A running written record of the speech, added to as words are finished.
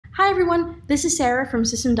Hi everyone, this is Sarah from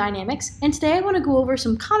System Dynamix, and today I want to go over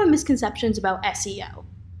some common misconceptions about SEO.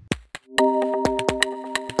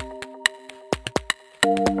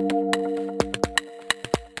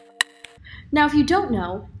 Now, if you don't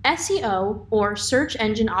know, SEO, or search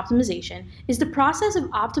engine optimization, is the process of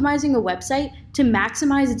optimizing a website to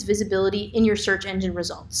maximize its visibility in your search engine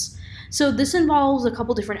results. So this involves a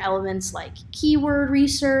couple different elements like keyword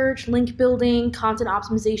research, link building, content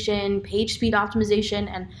optimization, page speed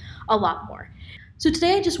optimization, and a lot more. So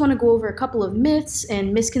today I just want to go over a couple of myths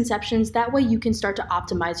and misconceptions, that way you can start to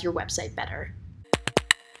optimize your website better.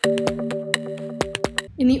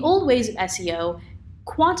 In the old ways of SEO,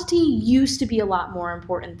 quantity used to be a lot more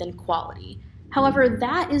important than quality. However,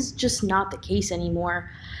 that is just not the case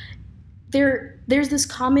anymore. There's this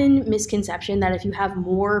common misconception that if you have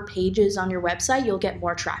more pages on your website, you'll get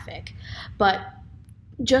more traffic. But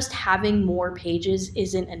just having more pages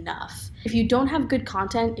isn't enough. If you don't have good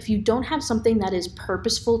content, if you don't have something that is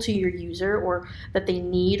purposeful to your user or that they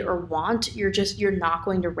need or want, you're not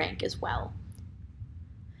going to rank as well.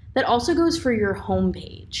 That also goes for your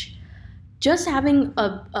homepage. Just having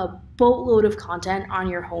a boatload of content on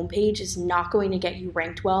your homepage is not going to get you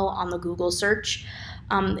ranked well on the Google search.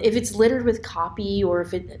 If it's littered with copy, or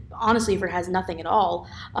if it has nothing at all,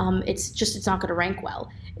 it's not going to rank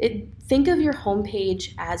well. Think of your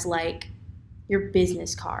homepage as like your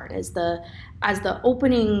business card, as the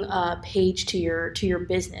opening page to your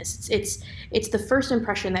business. It's the first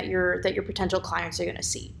impression that your potential clients are going to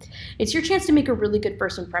see. It's your chance to make a really good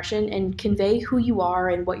first impression and convey who you are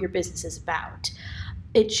and what your business is about.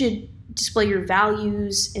 It should display your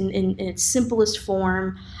values in its simplest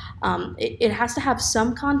form. It has to have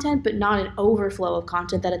some content, but not an overflow of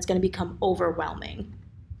content that it's going to become overwhelming.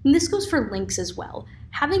 And this goes for links as well.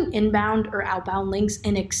 Having inbound or outbound links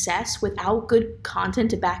in excess without good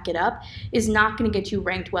content to back it up is not going to get you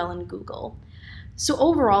ranked well in Google. So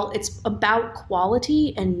overall, it's about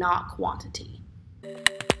quality and not quantity.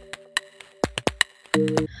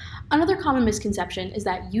 Another common misconception is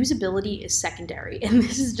that usability is secondary, and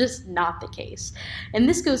this is just not the case. And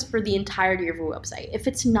this goes for the entirety of your website. If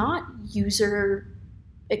it's not user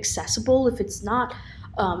accessible, if it's not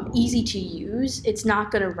easy to use, it's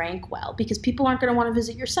not going to rank well because people aren't going to want to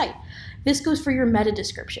visit your site. This goes for your meta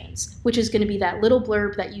descriptions, which is going to be that little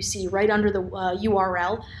blurb that you see right under the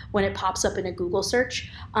URL when it pops up in a Google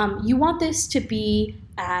search. You want this to be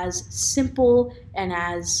as simple and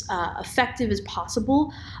as effective as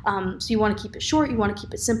possible. So you want to keep it short, you want to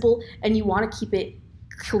keep it simple, and you want to keep it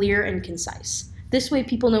clear and concise. This way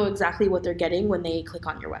people know exactly what they're getting when they click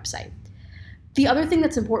on your website. The other thing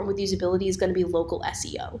that's important with usability is going to be local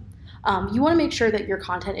SEO. You want to make sure that your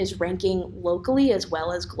content is ranking locally as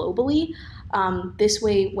well as globally. This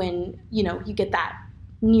way, when you get that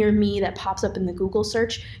near me that pops up in the Google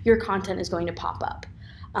search, your content is going to pop up.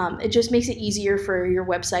 It just makes it easier for your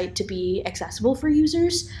website to be accessible for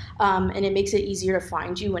users, and it makes it easier to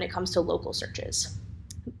find you when it comes to local searches.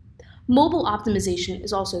 Mobile optimization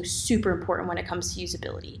is also super important when it comes to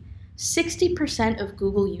usability. 60% of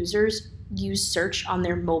Google users use search on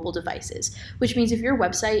their mobile devices, which means if your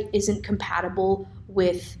website isn't compatible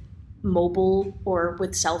with mobile or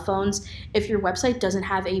with cell phones, if your website doesn't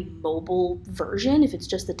have a mobile version, if it's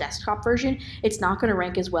just the desktop version, it's not going to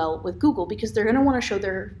rank as well with Google because they're going to want to show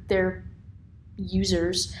their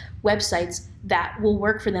users websites that will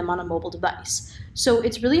work for them on a mobile device. So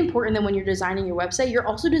it's really important that when you're designing your website, you're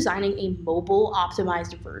also designing a mobile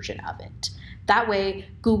optimized version of it. That way,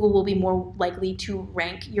 Google will be more likely to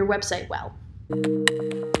rank your website well.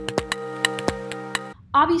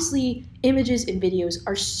 Obviously, images and videos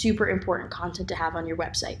are super important content to have on your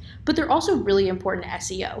website, but they're also really important to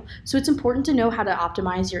SEO. So it's important to know how to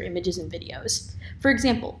optimize your images and videos. For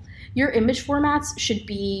example, your image formats should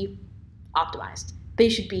be optimized. They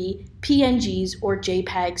should be PNGs or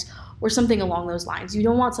JPEGs or something along those lines. You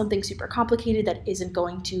don't want something super complicated that isn't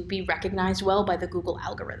going to be recognized well by the Google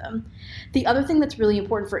algorithm. The other thing that's really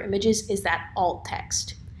important for images is that alt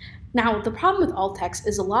text. Now, the problem with alt text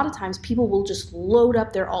is a lot of times people will just load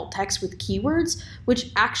up their alt text with keywords,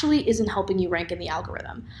 which actually isn't helping you rank in the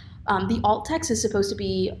algorithm. The alt text is supposed to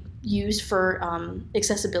be used for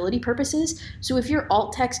accessibility purposes, so if your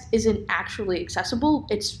alt text isn't actually accessible,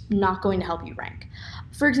 it's not going to help you rank.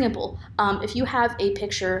 For example, if you have a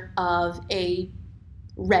picture of a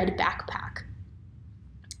red backpack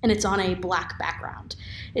and it's on a black background,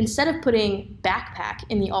 instead of putting backpack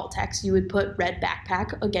in the alt text, you would put red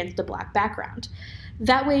backpack against the black background.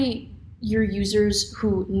 That way, your users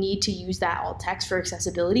who need to use that alt text for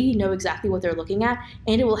accessibility know exactly what they're looking at,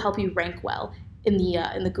 and it will help you rank well in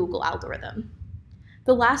the Google algorithm.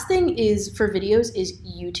 The last thing is for videos is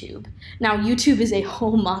YouTube. Now, YouTube is a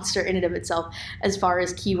whole monster in and of itself as far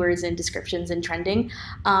as keywords and descriptions and trending.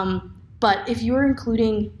 But if you're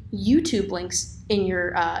including YouTube links in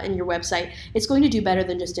your website, it's going to do better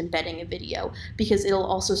than just embedding a video, because it'll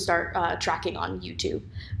also start tracking on YouTube.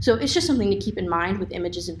 So it's just something to keep in mind with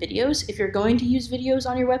images and videos. If you're going to use videos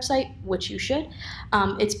on your website, which you should,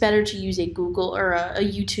 it's better to use a Google or a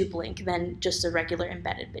YouTube link than just a regular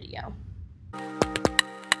embedded video.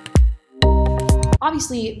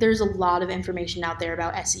 Obviously, there's a lot of information out there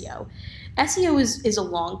about SEO. SEO is a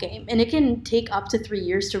long game, and it can take up to 3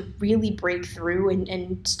 years to really break through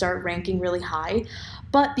and start ranking really high,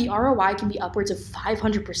 but the ROI can be upwards of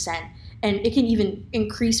 500%, and it can even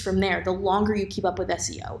increase from there the longer you keep up with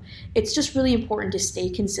SEO. It's just really important to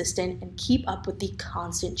stay consistent and keep up with the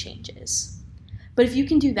constant changes. But if you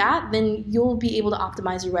can do that, then you'll be able to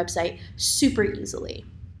optimize your website super easily.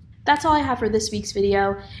 That's all I have for this week's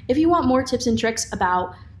video. If you want more tips and tricks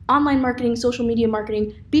about online marketing, social media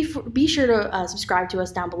marketing, be sure to subscribe to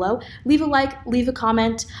us down below. Leave a like, leave a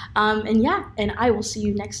comment, and I will see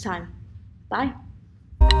you next time. Bye.